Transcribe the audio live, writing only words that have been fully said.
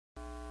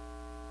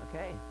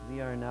Okay,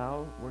 we are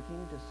now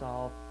working to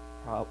solve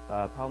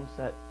problem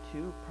set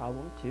 2,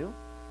 problem 2,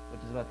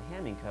 which is about the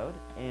Hamming code,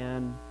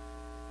 and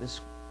this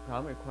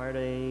problem required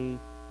a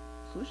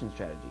solution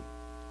strategy.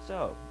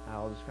 So,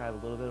 I'll describe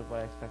a little bit of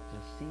what I expect to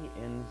see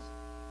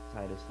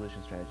inside a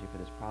solution strategy for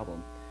this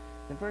problem.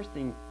 The first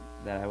thing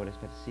that I would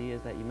expect to see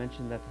is that you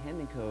mentioned that the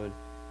Hamming code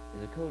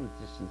is a code with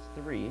distance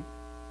 3.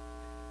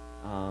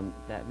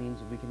 That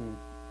means we can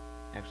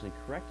actually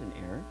correct an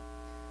error.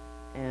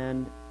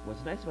 And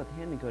what's nice about the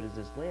Hamming code is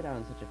it's laid out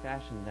in such a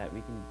fashion that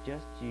we can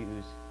just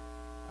use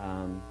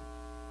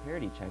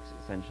parity checks,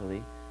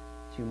 essentially,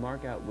 to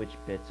mark out which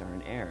bits are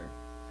in error.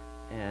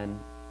 And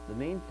the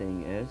main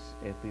thing is,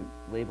 if we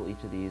label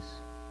each of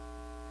these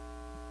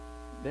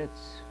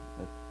bits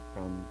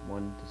from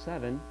 1 to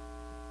 7,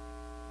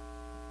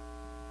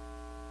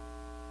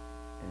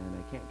 and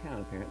I can't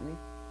count apparently,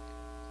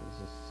 so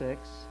this is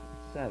 6,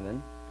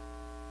 7,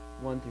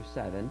 1 through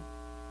 7.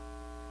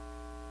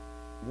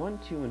 1,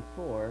 2, and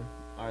 4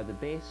 are the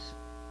bases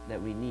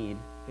that we need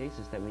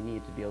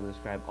to be able to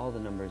describe all the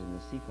numbers in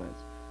the sequence.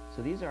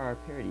 So these are our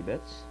parity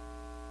bits,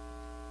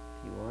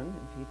 P1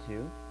 and P2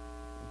 and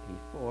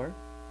P4,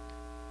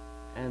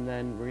 and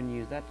then we're going to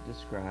use that to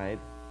describe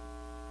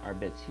our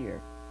bits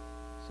here.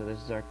 So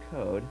this is our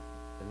code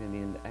that's going to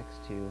be in the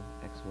x2,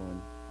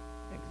 x1,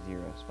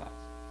 x0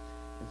 spots.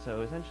 And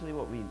so essentially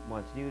what we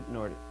want to do,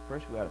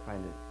 first we got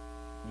to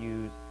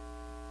use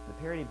the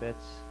parity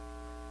bits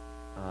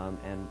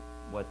and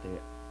what they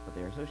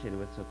are associated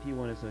with. So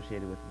P1 is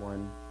associated with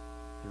 1,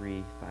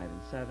 3, 5,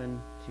 and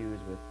 7. 2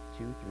 is with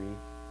 2, 3,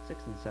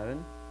 6, and 7.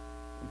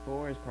 And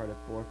 4 is part of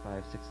 4,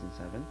 5, 6, and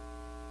 7.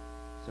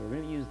 So we're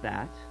going to use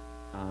that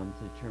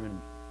to determine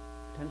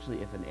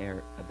potentially if a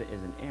bit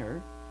is an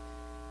error.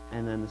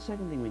 And then the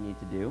second thing we need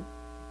to do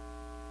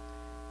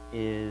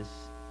is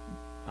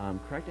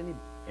correct any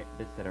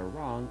bits that are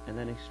wrong, and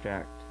then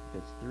extract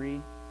bits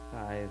 3,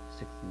 5,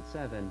 6, and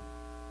 7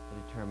 to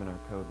determine our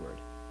code word.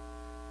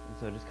 And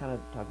so just kind of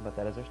talk about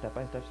that as our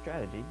step-by-step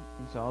strategy,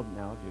 and so I'll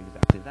now do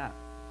exactly that.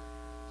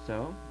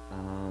 So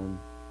I'm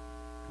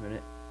going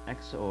to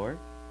XOR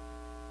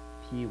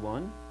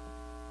P1,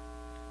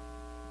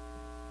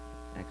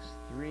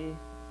 X3,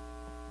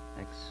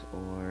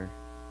 XOR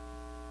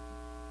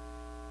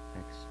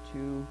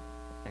X2,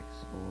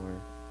 XOR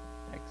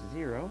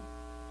X0,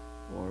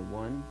 or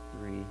 1,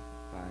 3,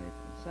 5,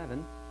 and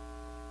 7.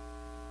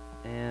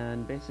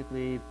 And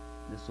basically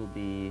this will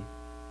be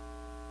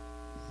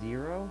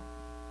 0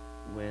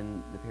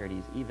 when the parity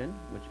is even,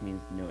 which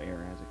means no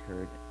error has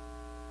occurred,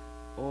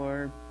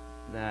 or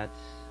that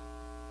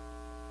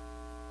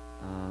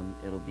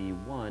it'll be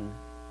 1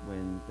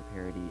 when the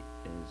parity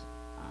is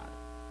odd.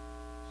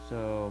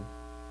 So,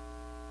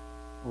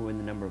 or when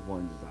the number of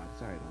ones is odd.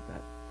 Sorry about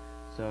that.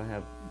 So I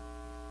have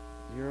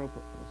 0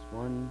 plus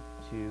 1,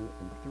 2,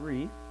 and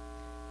 3,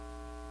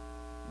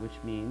 which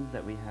means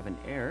that we have an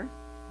error.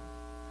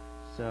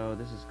 So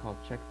this is called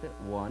check bit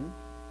 1,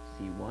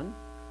 C1.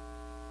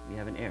 We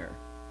have an error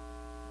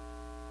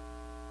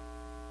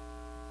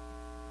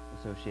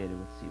associated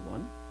with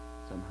C1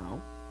 somehow.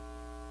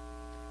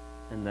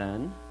 And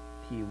then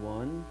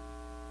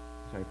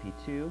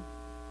P2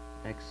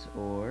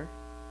 XOR,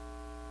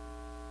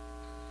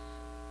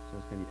 so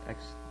it's going to be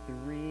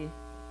X3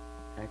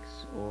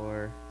 XOR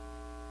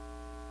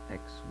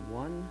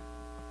X1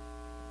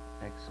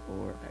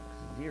 XOR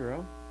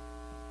X0,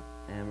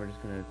 and we're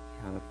just going to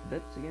count up the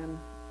bits again.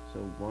 So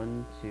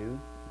 1, 2,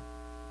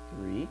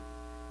 3.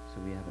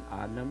 So we have an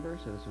odd number,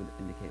 so this would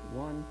indicate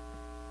 1,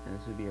 and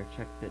this would be our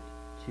check bit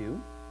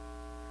 2.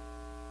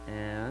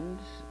 And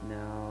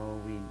now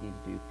we need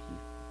to do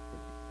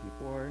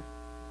P4.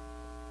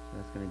 So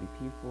that's going to be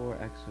P4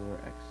 XOR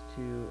X2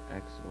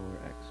 XOR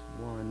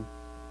X1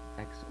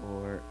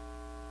 XOR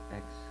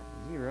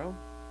X0.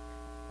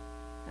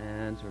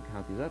 And so we'll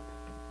count these up.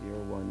 0,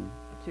 1,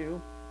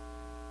 2.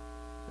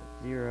 So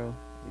 0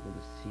 equal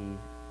to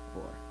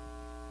C4.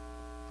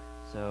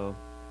 So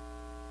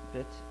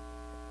bit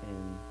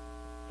in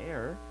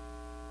error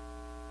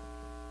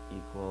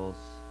equals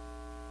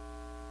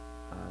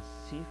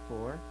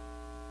C4,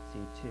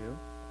 C2,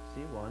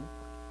 C1,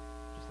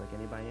 just like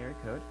any binary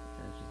code,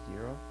 and it's just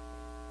 0,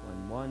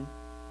 1, 1,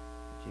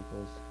 which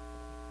equals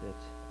bit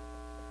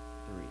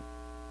 3.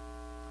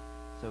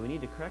 So we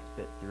need to correct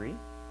bit 3.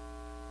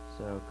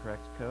 So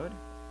correct code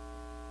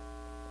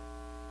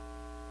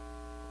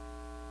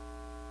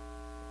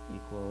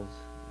equals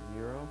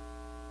 0,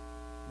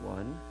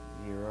 1,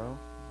 0,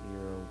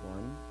 0,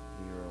 1,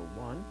 0,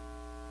 1,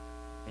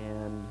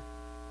 and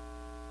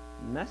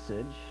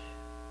message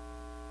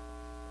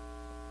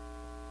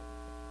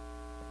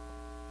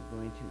is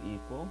going to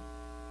equal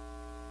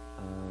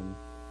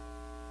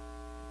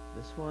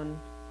this one,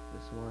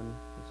 this one,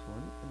 this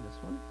one, and this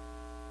one.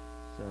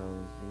 So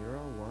 0,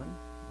 1,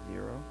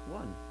 0,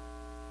 1.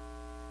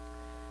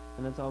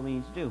 And that's all we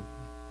need to do.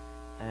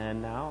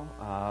 And now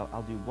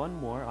I'll do one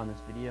more on this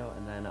video,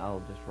 and then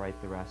I'll just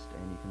write the rest,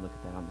 and you can look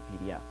at that on the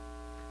PDF.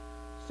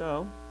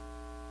 So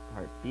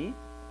part B,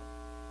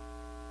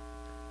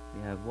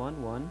 we have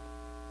 1, 1,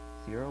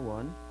 0,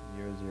 1,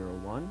 0, 0,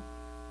 1.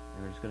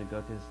 And we're just going to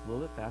go through this a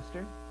little bit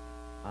faster.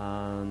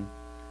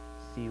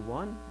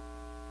 C1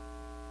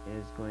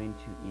 is going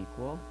to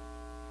equal,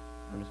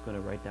 I'm just going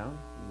to write down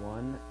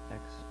 1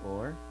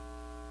 XOR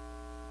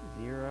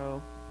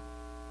 0,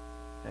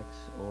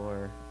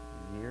 XOR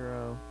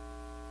 0,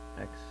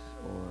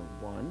 XOR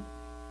 1,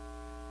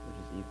 which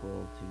is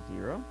equal to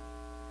 0.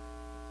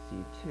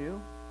 C2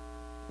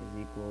 is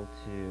equal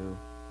to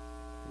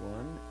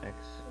 1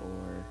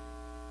 XOR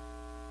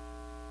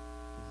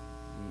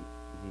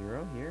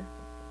 0 here,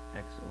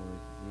 XOR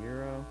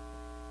 0,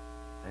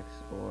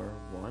 XOR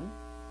 1,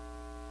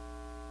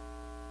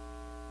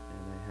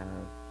 and I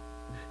have,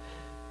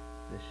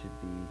 this should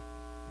be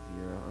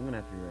 0, I'm going to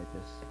have to rewrite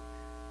this,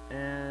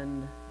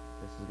 and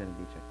this is going to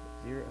be checked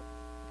at 0.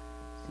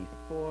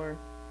 C4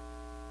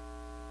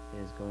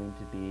 is going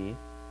to be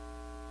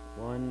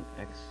 1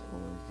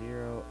 XOR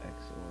 0,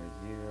 XOR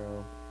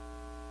 0,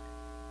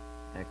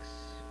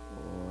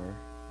 XOR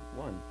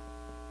 1,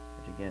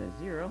 which again is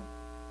 0,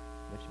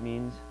 which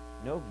means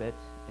no bit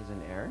is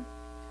an error,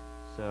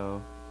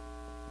 so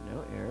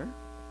no error.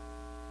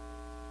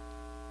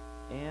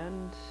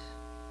 And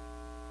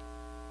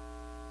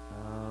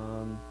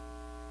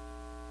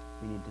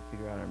we need to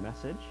figure out our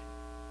message.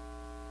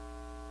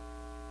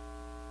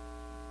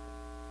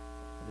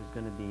 There's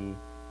going to be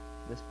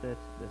this bit,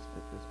 this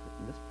bit, this bit,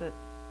 and this bit,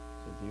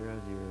 so 0,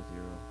 0,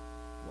 0,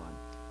 1.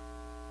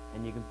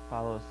 And you can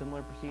follow a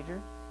similar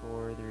procedure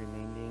for the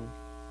remaining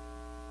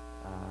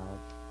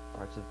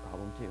parts of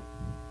problem 2.